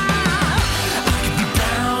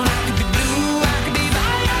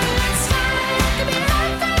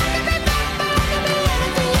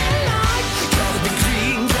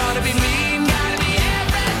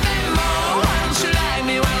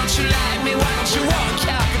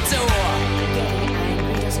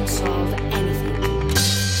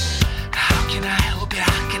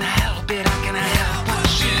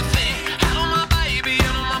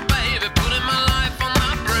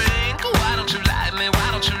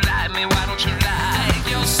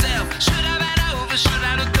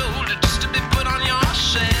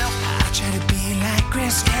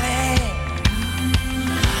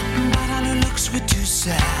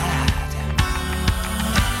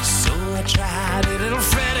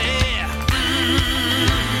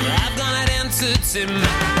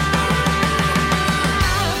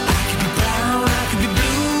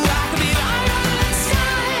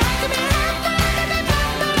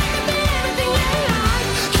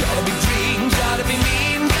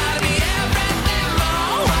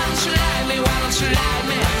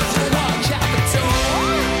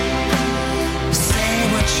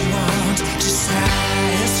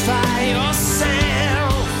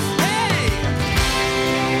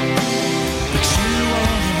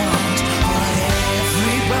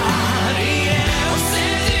 Everybody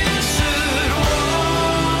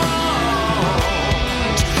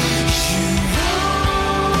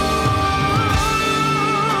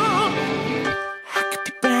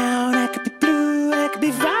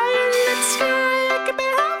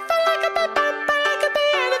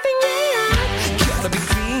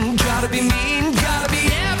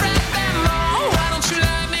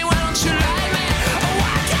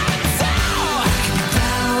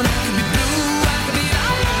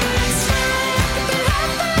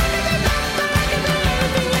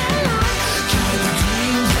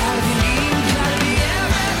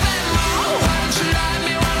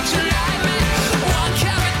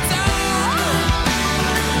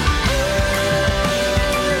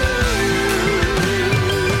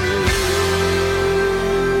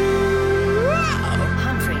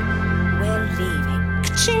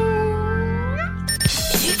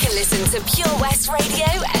can listen to Pure West Radio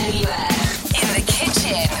anywhere. In the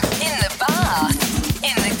kitchen, in the bath,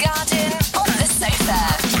 in the garden, on the sofa,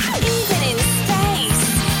 even in space.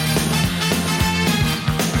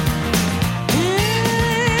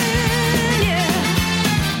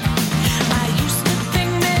 I used to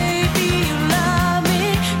think maybe you love me.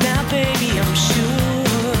 Now, baby, I'm sure.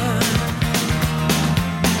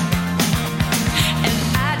 And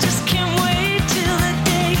I just can't wait till the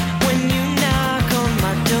day when you knock on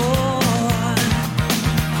my door.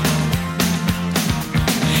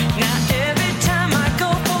 Now, every time I go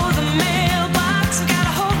for the mailbox, I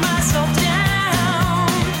gotta hold myself down.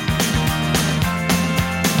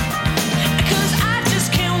 'Cause I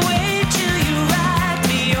just can't wait till you write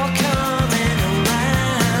me you're coming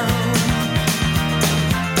around.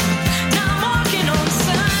 Now I'm walking on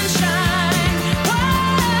sunshine. Whoa,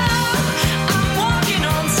 I'm walking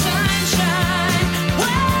on sunshine.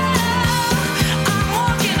 Whoa, I'm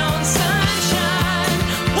walking on sunshine.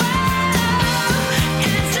 Whoa,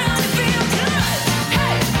 and it's starting to feel good.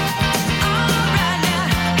 Hey, all right now,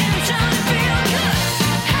 and it's starting to feel good.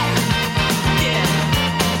 Hey, yeah.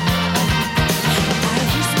 I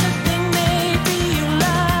used to think maybe you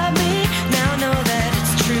love me. Now I know that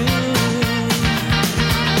it's true.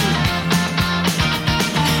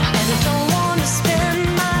 And I don't wanna spend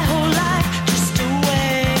my whole life just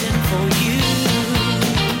waiting for you.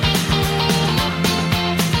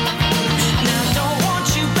 Now I don't want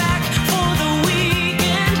you back for the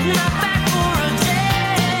weekend, not back for a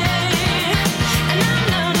day. And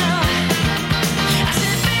no. I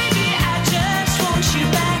said, baby, I just want you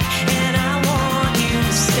back, and I want you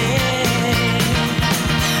to stay.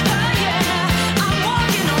 Oh yeah, I'm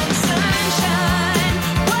walking on sunshine.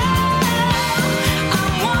 Whoa,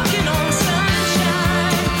 I'm walking on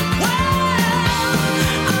sunshine. Whoa,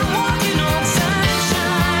 I'm walking on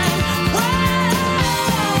sunshine. Whoa,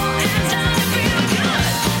 and it's starting to feel good.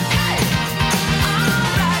 Hey, all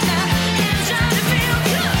right now, and it's starting to feel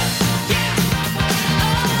good. Yeah,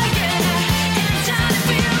 oh yeah, and it's starting to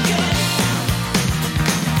feel good.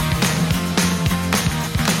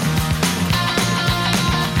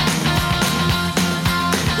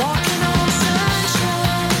 Walking on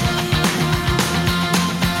sunshine.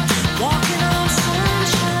 Walking on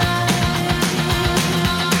sunshine.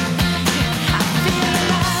 I feel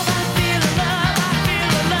alive, I feel alive, I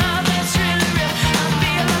feel alive, that's really real. I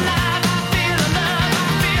feel alive, I feel alive,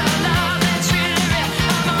 I feel alive, that's really real.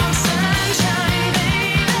 I'm on sunshine,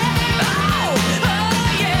 baby. Oh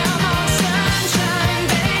yeah, I'm on sunshine,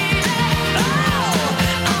 baby. Oh,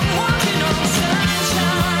 I'm walking on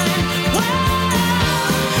sunshine. Whoa,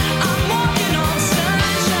 I'm walking on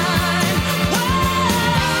sunshine. Whoa,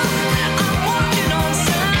 I'm walking on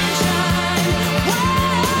sunshine. Whoa,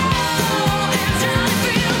 it's time to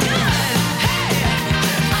feel good. Hey,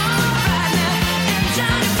 all right now, it's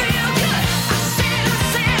time to feel good.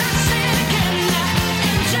 I said again now,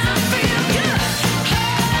 it's time to feel good.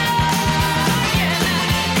 Oh yeah,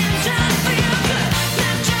 it's time to feel good.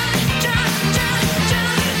 Now time to feel good.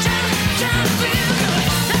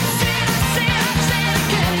 I said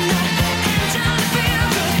again now, it's time to feel good. Time to feel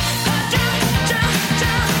good.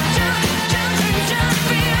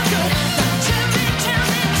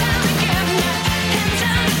 Tell me again now, it's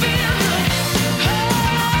time to feel good.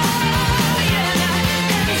 Oh yeah, now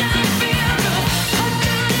it's time to feel good. Oh,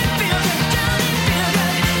 don't it feel good? Don't it feel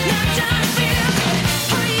good? Now time to feel good.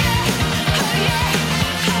 Oh yeah, oh yeah,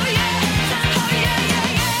 oh yeah,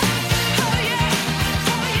 oh yeah,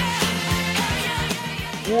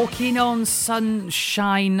 Walking on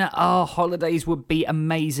sunshine. Our holidays would be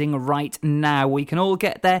amazing right now. We can all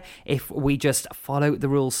get there if we just follow the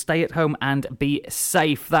rules, stay at home and be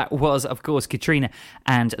safe. That was, of course, Katrina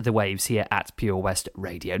and the Waves here at Pure West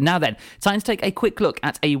Radio. Now then, time to take a quick look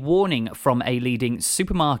at a warning from a leading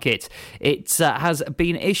supermarket. It has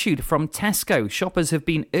been issued from Tesco. Shoppers have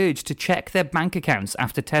been urged to check their bank accounts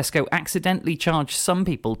after Tesco accidentally charged some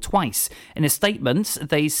people twice. In a statement,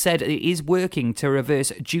 they said it is working to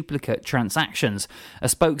reverse duplicate transactions. A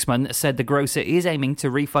spokesman said the grocer is aiming to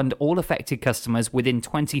refund all affected customers within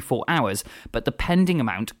 24 hours, but the pending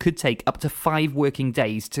amount could take up to 5 working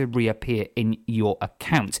days to reappear in your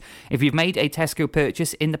account. If you've made a Tesco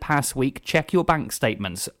purchase in the past week, check your bank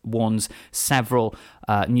statements, warns several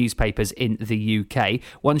newspapers in the UK.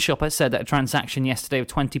 One shopper said that a transaction yesterday of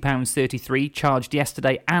 £20.33 charged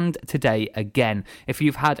yesterday and today again. If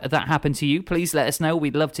you've had that happen to you, please let us know.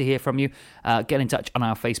 We'd love to hear from you. Get in touch on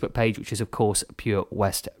our Facebook page, which is, of course, Pure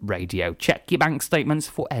West Radio. Check your bank statements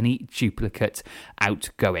for any duplicate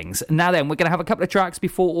outgoings. Now then, we're going to have a couple of tracks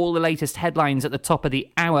before all the latest headlines at the top of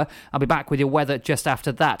the hour. I'll be back with your weather just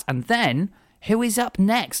after that. And then Who is up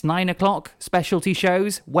next? 9 o'clock, specialty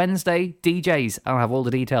shows, Wednesday, DJs. I'll have all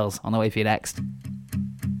the details on the way for you next.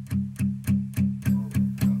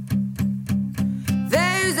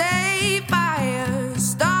 There's a fire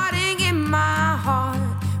starting in my heart,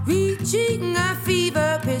 reaching a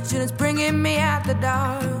fever pitch and it's bringing me out the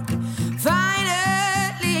dark.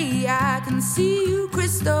 Finally, I can see you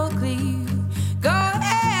crystal clear. Go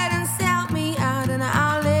ahead and sell me out and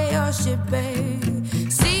I'll lay your ship bare.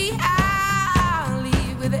 See, I'll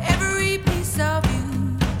leave with every piece of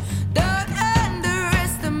you. Don't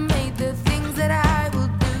underestimate the things that I will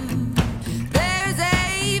do. There's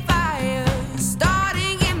a fire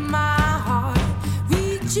starting in my heart,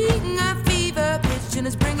 reaching a fever pitch and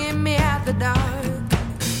it's bringing me out the dark.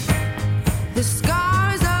 The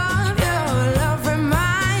scars of your love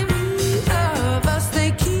remind me of us.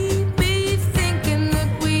 They keep me thinking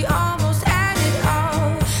that we almost had it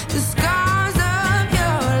all. The scars of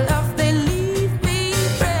your love, they leave me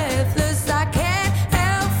breathless. I can't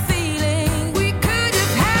help feeling we could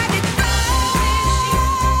have had it all.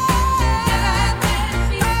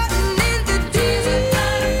 In the desert,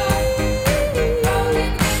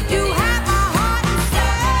 you have my heart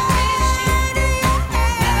inside.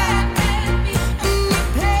 And you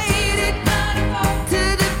played it to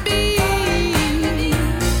the beat.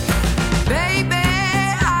 Baby,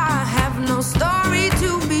 I have no story to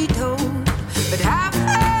be told, but I've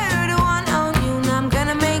heard one on you and I'm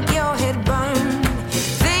gonna make your head burn.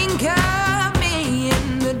 Think of me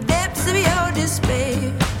in the depths of your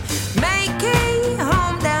despair. Make a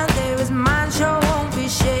home down there as mine sure won't be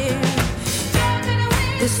shared.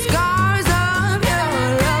 The scars of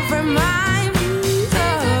your love remind me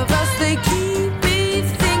of us. They keep me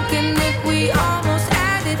thinking that we almost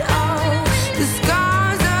had it all. The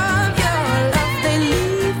scars of your love, they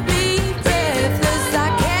leave me breathless. I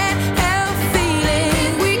can't help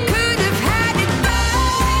feeling we could have had it all.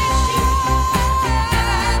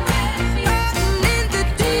 In the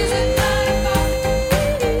desert,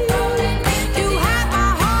 you have my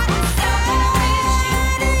heart inside.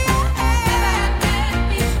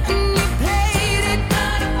 And you played it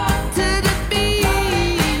to the beat.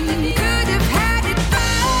 Could have had it all.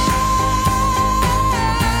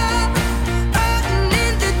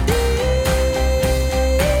 In the deep,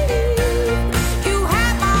 you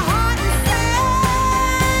have my heart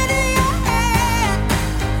inside of your hand,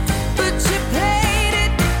 but you played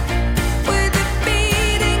it with a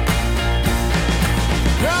beating.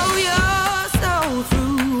 Throw your soul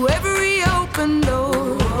through every open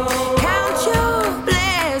door. Count your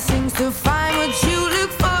blessings to find what you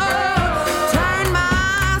look for. Turn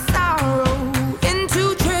my sorrow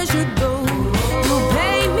into treasured gold. You'll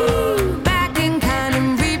pay me back in kind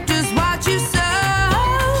and reap just what you sow.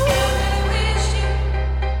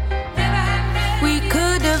 We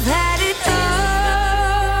could have had it all.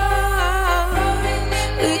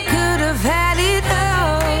 We could have had it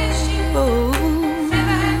all.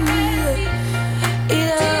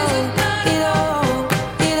 It all.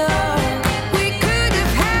 We could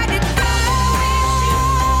have had it all.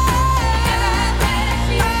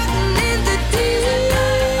 In the desert,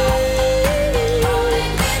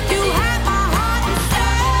 you have my heart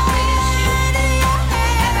inside of your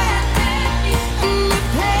hand. You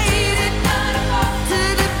played it to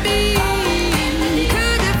the beat.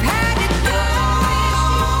 Could have had it all.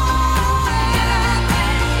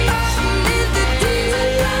 In the desert,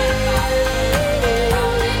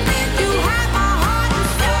 you have my heart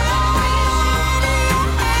inside of your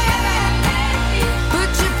hand.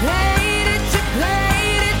 But you played it to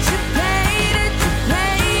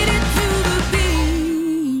the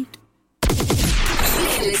beat. You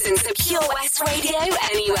can listen to Pure West Radio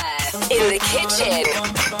anywhere. In the kitchen,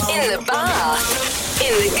 in the bath,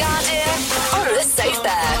 in the garden, on the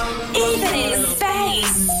sofa, even in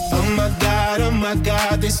space. Oh my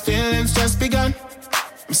God, these feelings just begun.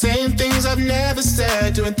 I'm saying things I've never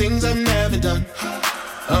said, doing things I've never done.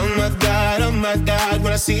 Oh my God,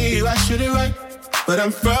 when I see you I should it right. But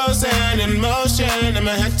I'm frozen in motion and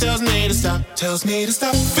my head tells me to stop.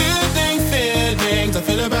 Feelings I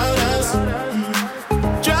feel about us.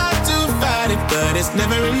 Try to fight it, but it's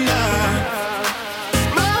never enough.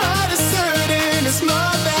 My heart is hurting, it's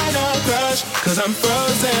more than a crush. Cause I'm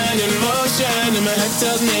frozen in motion and my head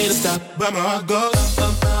tells me to stop. But my heart goes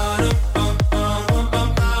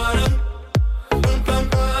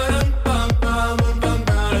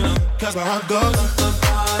cause my heart goes.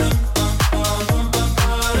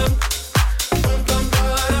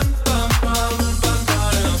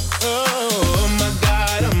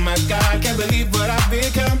 Oh my God, can't believe what I've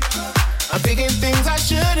become. I'm thinking things I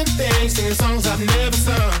shouldn't think, singing songs I've never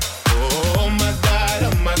sung. Oh my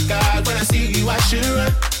God, when I see you should've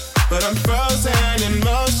run, but I'm frozen in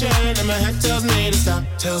motion, and my head tells me to stop.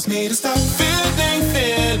 Tells me to stop.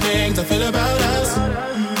 Feelings I feel about us.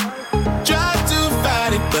 Try to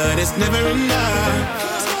fight it, but it's never enough.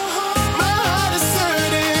 My heart is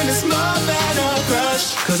hurting, it's more than a crush.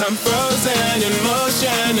 'Cause I'm frozen in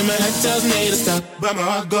motion, and my head tells me to stop, but my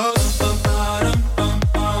heart goes.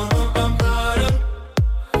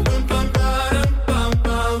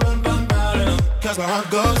 'Cause my heart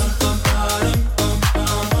goes.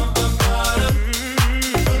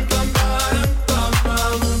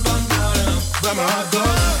 But my heart goes.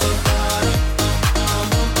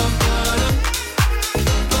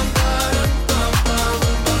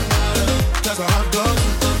 That's my heart goes.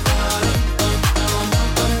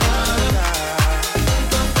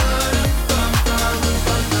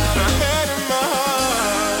 My head and my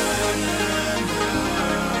heart.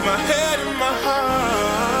 My head and my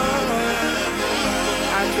heart.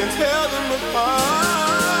 I can tell them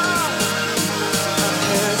apart.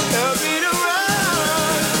 Hands tell me to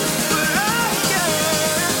run, but I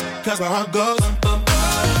can't. 'Cause my heart goes.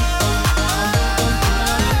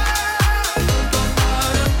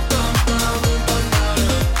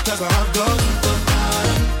 That's my heart goes.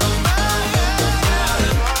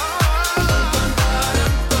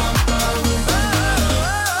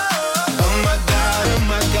 Oh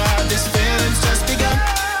my God, this feeling's just begun.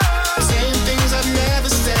 Saying things I've never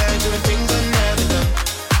said, doing things I've never done.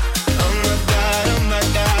 Oh my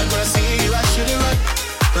God, when I see you I should've run,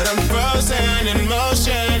 but I'm frozen in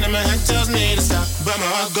motion, and my head tells me to stop, but my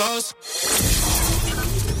heart goes.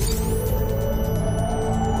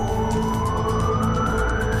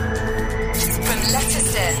 From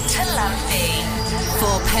Letterston to Lampy.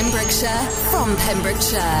 For Pembrokeshire, from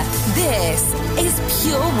Pembrokeshire, this is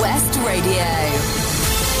Pure West Radio.